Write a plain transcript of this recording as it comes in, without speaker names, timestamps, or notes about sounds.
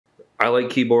I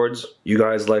like keyboards. You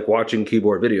guys like watching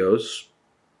keyboard videos.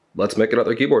 Let's make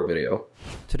another keyboard video.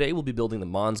 Today we'll be building the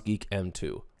Monsgeek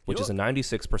M2, which is a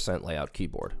 96% layout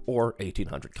keyboard, or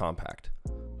 1800 compact.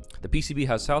 The PCB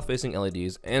has south-facing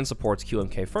LEDs and supports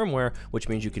QMK firmware, which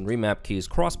means you can remap keys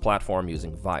cross-platform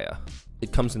using VIA.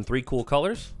 It comes in 3 cool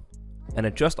colors, and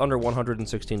at just under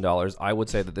 $116, I would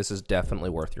say that this is definitely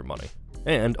worth your money.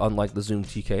 And unlike the Zoom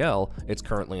TKL, it's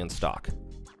currently in stock.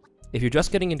 If you're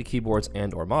just getting into keyboards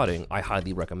and or modding, I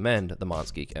highly recommend the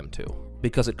Monsgeek M2,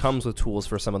 because it comes with tools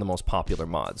for some of the most popular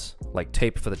mods, like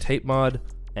tape for the tape mod,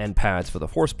 and pads for the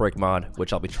force break mod,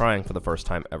 which I'll be trying for the first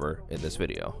time ever in this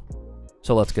video.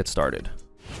 So let's get started.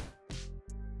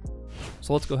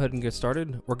 So let's go ahead and get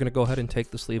started. We're gonna go ahead and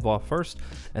take the sleeve off first,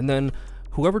 and then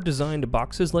whoever designed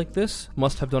boxes like this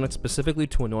must have done it specifically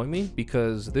to annoy me,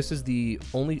 because this is the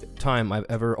only time I've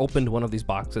ever opened one of these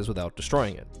boxes without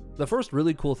destroying it. The first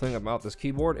really cool thing about this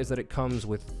keyboard is that it comes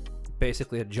with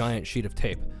basically a giant sheet of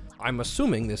tape. I'm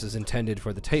assuming this is intended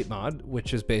for the tape mod,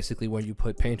 which is basically when you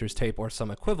put painter's tape or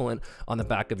some equivalent on the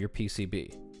back of your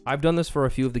PCB. I've done this for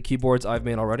a few of the keyboards I've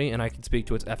made already, and I can speak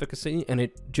to its efficacy, and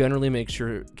it generally makes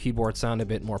your keyboard sound a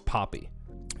bit more poppy.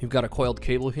 You've got a coiled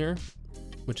cable here,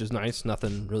 which is nice,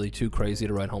 nothing really too crazy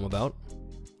to write home about.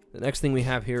 The next thing we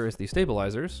have here is the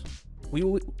stabilizers.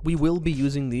 We will be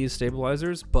using these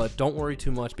stabilizers, but don't worry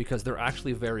too much because they're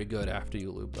actually very good after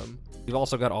you lube them. You've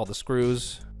also got all the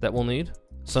screws that we'll need,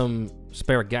 some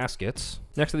spare gaskets.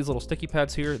 Next to these little sticky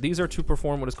pads here, these are to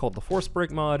perform what is called the force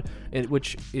break mod,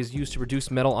 which is used to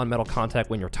reduce metal on metal contact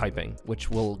when you're typing,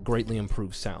 which will greatly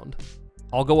improve sound.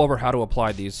 I'll go over how to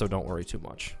apply these, so don't worry too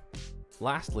much.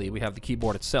 Lastly, we have the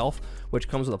keyboard itself, which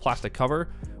comes with a plastic cover,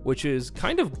 which is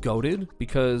kind of goated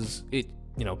because it,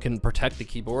 can protect the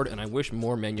keyboard, and I wish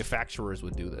more manufacturers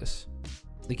would do this.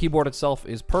 The keyboard itself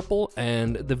is purple,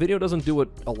 and the video doesn't do it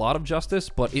a lot of justice,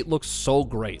 but it looks so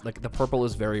great. Like, the purple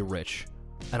is very rich.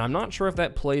 And I'm not sure if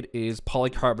that plate is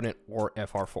polycarbonate or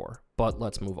FR4, but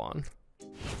let's move on.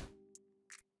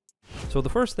 So the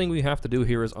first thing we have to do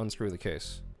here is unscrew the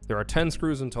case. There are 10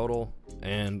 screws in total,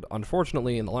 and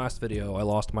unfortunately in the last video I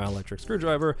lost my electric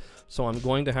screwdriver, so I'm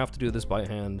going to have to do this by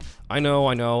hand. I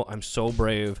know, I'm so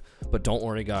brave, but don't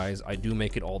worry guys, I do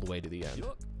make it all the way to the end.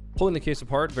 Pulling the case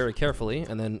apart very carefully,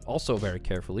 and then also very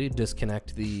carefully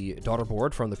disconnect the daughter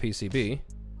board from the PCB.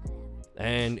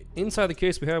 And inside the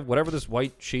case we have whatever this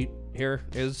white sheet here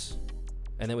is,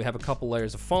 and then we have a couple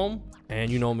layers of foam, and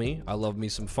you know me, I love me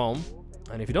some foam.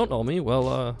 And if you don't know me,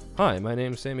 well, hi, my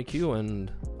name's sammyq, and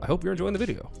I hope you're enjoying the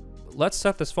video. Let's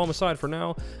set this foam aside for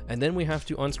now, and then we have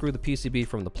to unscrew the PCB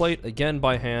from the plate, again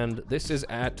by hand. This is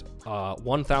at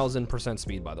 1000%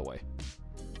 speed, by the way.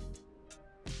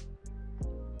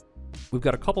 We've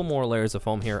got a couple more layers of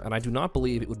foam here, and I do not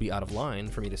believe it would be out of line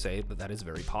for me to say, but that is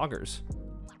very poggers.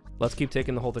 Let's keep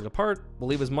taking the whole thing apart. We'll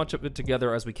leave as much of it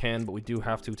together as we can, but we do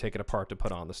have to take it apart to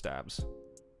put on the stabs.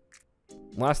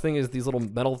 Last thing is these little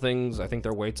metal things. I think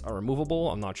their weights are removable.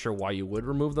 I'm not sure why you would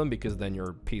remove them, because then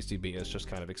your PCB is just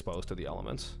kind of exposed to the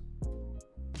elements.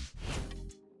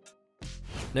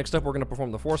 Next up, we're going to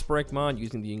perform the force break mod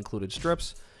using the included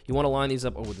strips. You want to line these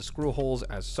up over the screw holes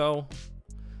as so,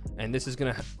 and this is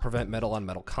going to prevent metal on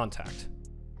metal contact.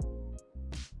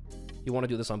 You want to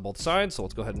do this on both sides, so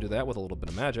let's go ahead and do that with a little bit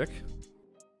of magic.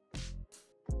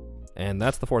 And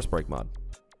that's the force break mod.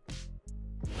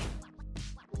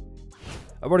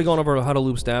 I've already gone over how to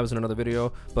lube stabs in another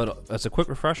video, but as a quick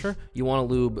refresher, you want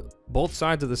to lube both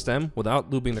sides of the stem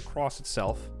without lubing the cross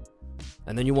itself,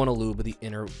 and then you want to lube the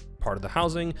inner part of the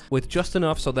housing with just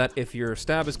enough so that if your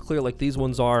stab is clear like these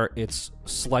ones are, it's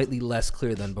slightly less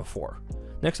clear than before.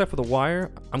 Next up for the wire,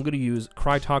 I'm going to use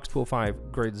Krytox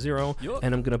 205 grade 0,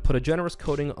 and I'm going to put a generous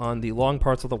coating on the long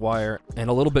parts of the wire and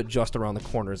a little bit just around the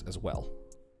corners as well.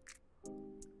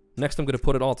 Next, I'm going to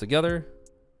put it all together,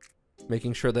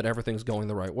 making sure that everything's going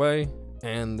the right way,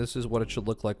 and this is what it should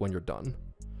look like when you're done.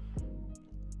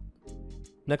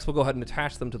 Next, we'll go ahead and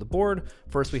attach them to the board.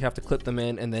 First, we have to clip them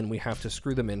in, and then we have to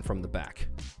screw them in from the back.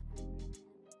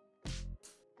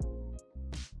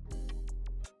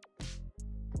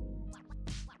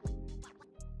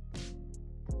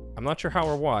 I'm not sure how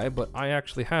or why, but I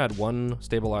actually had one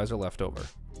stabilizer left over.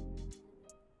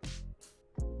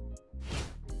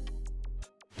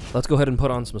 Let's go ahead and put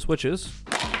on some switches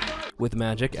with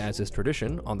magic, as is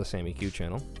tradition on the sammyq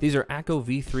channel. These are Akko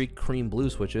V3 cream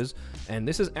blue switches, and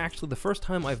this is actually the first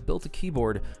time I've built a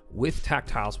keyboard with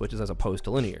tactile switches as opposed to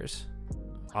linears.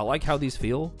 I like how these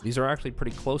feel. These are actually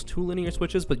pretty close to linear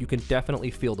switches, but you can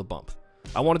definitely feel the bump.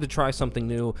 I wanted to try something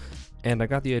new, and I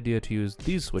got the idea to use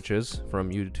these switches from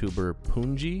YouTuber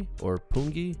Punji, or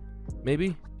Pungi,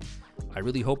 maybe? I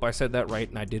really hope I said that right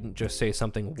and I didn't just say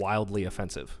something wildly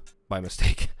offensive by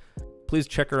mistake. Please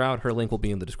check her out, her link will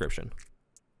be in the description.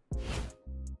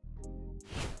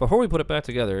 Before we put it back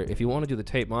together, if you want to do the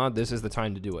tape mod, this is the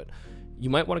time to do it. You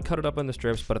might want to cut it up into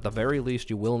strips, but at the very least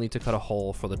you will need to cut a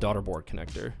hole for the daughter board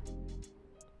connector.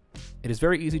 It is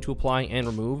very easy to apply and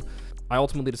remove. I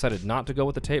ultimately decided not to go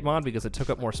with the tape mod because it took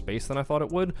up more space than I thought it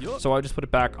would, so I just put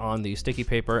it back on the sticky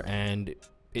paper and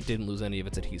it didn't lose any of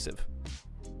its adhesive.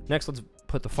 Next, let's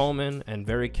put the foam in and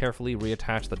very carefully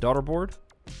reattach the daughter board.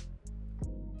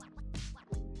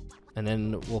 And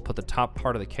then we'll put the top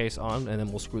part of the case on and then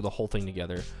we'll screw the whole thing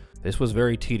together. This was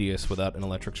very tedious without an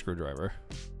electric screwdriver.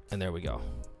 And there we go.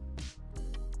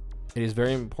 It is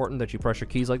very important that you press your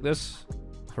keys like this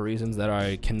for reasons that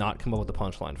I cannot come up with a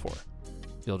punchline for.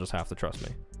 You'll just have to trust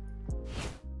me.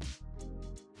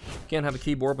 Can't have a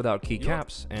keyboard without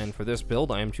keycaps, and for this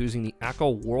build I am choosing the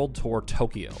Akko World Tour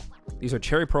Tokyo. These are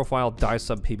cherry profile die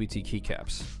sub PBT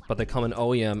keycaps, but they come in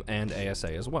OEM and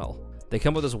ASA as well. They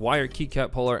come with this wire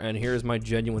keycap puller, and here's my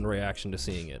genuine reaction to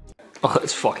seeing it. Oh,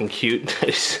 that's fucking cute.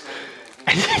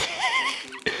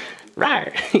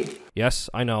 Right. Yes,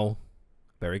 I know.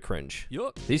 Very cringe.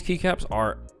 These keycaps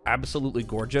are absolutely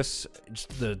gorgeous.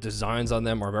 Just the designs on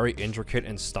them are very intricate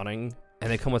and stunning, and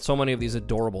they come with so many of these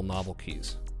adorable novel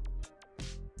keys.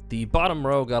 The bottom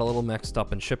row got a little mixed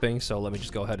up in shipping, so let me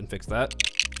just go ahead and fix that.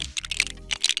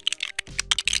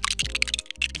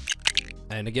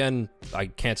 And again, I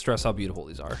can't stress how beautiful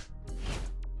these are.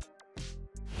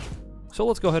 So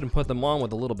let's go ahead and put them on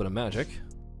with a little bit of magic.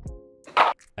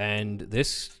 And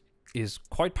this is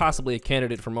quite possibly a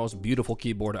candidate for most beautiful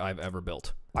keyboard I've ever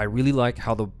built. I really like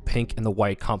how the pink and the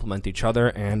white complement each other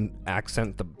and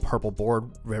accent the purple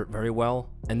board very well.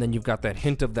 And then you've got that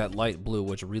hint of that light blue,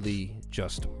 which really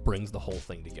just brings the whole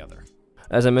thing together.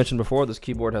 As I mentioned before, this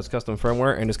keyboard has custom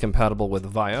firmware and is compatible with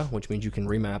VIA, which means you can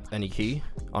remap any key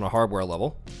on a hardware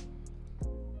level.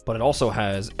 But it also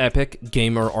has Epic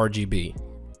Gamer RGB,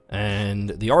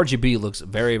 and the RGB looks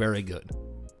very, very good.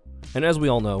 And as we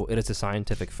all know, it is a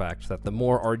scientific fact that the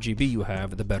more RGB you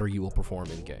have, the better you will perform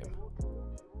in-game.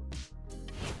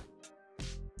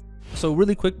 So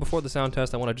really quick before the sound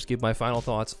test, I want to just give my final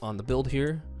thoughts on the build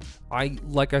here.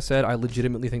 Like I said, I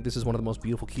legitimately think this is one of the most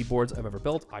beautiful keyboards I've ever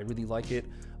built. I really like it.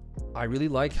 I really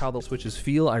like how the switches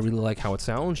feel. I really like how it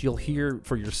sounds. You'll hear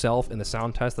for yourself in the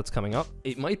sound test that's coming up.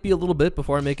 It might be a little bit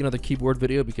before I make another keyboard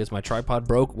video because my tripod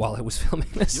broke while I was filming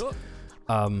this.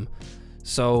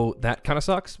 So that kind of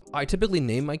sucks. I typically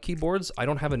name my keyboards. I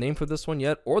don't have a name for this one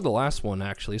yet, or the last one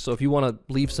actually. So if you want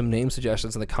to leave some name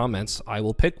suggestions in the comments, I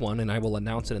will pick one and I will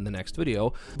announce it in the next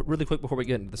video. But really quick before we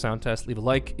get into the sound test, leave a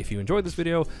like if you enjoyed this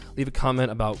video. Leave a comment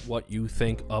about what you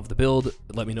think of the build.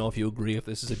 Let me know if you agree if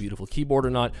this is a beautiful keyboard or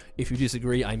not. If you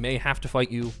disagree, I may have to fight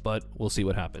you, but we'll see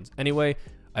what happens. Anyway,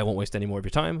 I won't waste any more of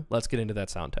your time. Let's get into that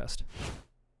sound test.